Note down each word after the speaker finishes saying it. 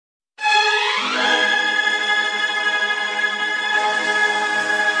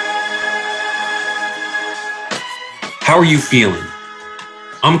How are you feeling?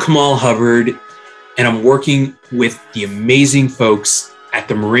 I'm Kamal Hubbard, and I'm working with the amazing folks at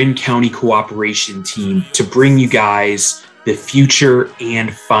the Marin County Cooperation Team to bring you guys the future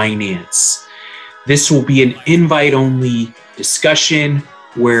and finance. This will be an invite-only discussion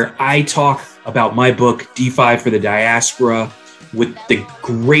where I talk about my book, DeFi for the Diaspora, with the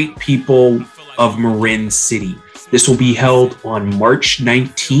great people of Marin City. This will be held on March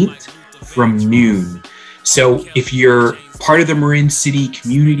 19th from noon. So if you're part of the Marin City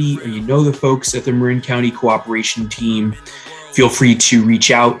community or you know the folks at the Marin County Cooperation Team, feel free to reach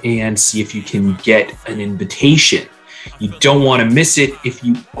out and see if you can get an invitation. You don't want to miss it if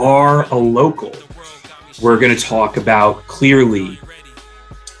you are a local. We're going to talk about clearly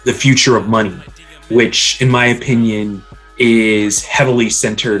the future of money, which in my opinion is heavily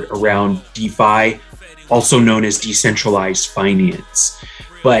centered around DeFi, also known as decentralized finance.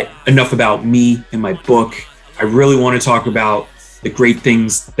 But enough about me and my book. I really want to talk about the great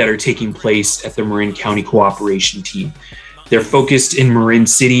things that are taking place at the Marin County Cooperation Team. They're focused in Marin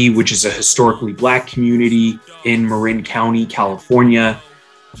City, which is a historically Black community in Marin County, California.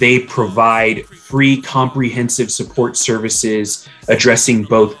 They provide free comprehensive support services addressing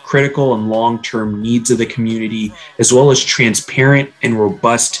both critical and long-term needs of the community, as well as transparent and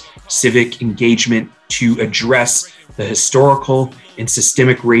robust civic engagement to address the historical and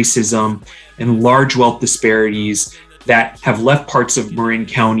systemic racism and large wealth disparities that have left parts of Marin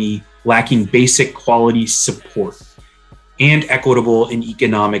County lacking basic quality support and equitable and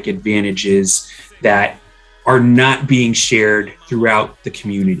economic advantages that are not being shared throughout the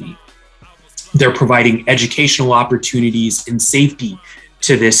community. They're providing educational opportunities and safety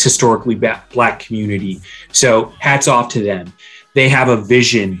to this historically Black community. So hats off to them. They have a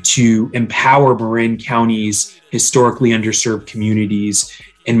vision to empower Marin County's historically underserved communities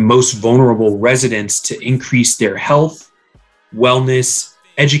and most vulnerable residents to increase their health, wellness,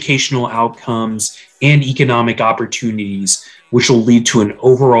 educational outcomes, and economic opportunities, which will lead to an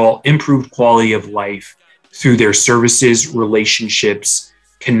overall improved quality of life through their services, relationships,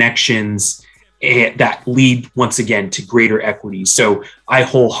 connections, that lead once again to greater equity. So I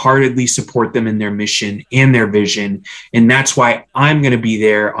wholeheartedly support them in their mission and their vision. And that's why I'm going to be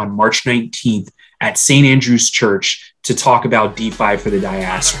there on March 19th at St. Andrew's Church to talk about DeFi for the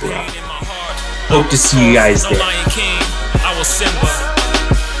Diaspora. Hope to see you guys there.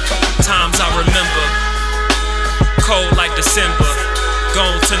 Times I remember, cold like December,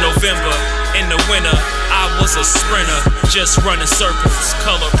 gone to November. In the winter, I was a sprinter, just running circles,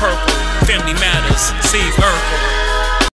 color purple, family matters, Steve Urkel.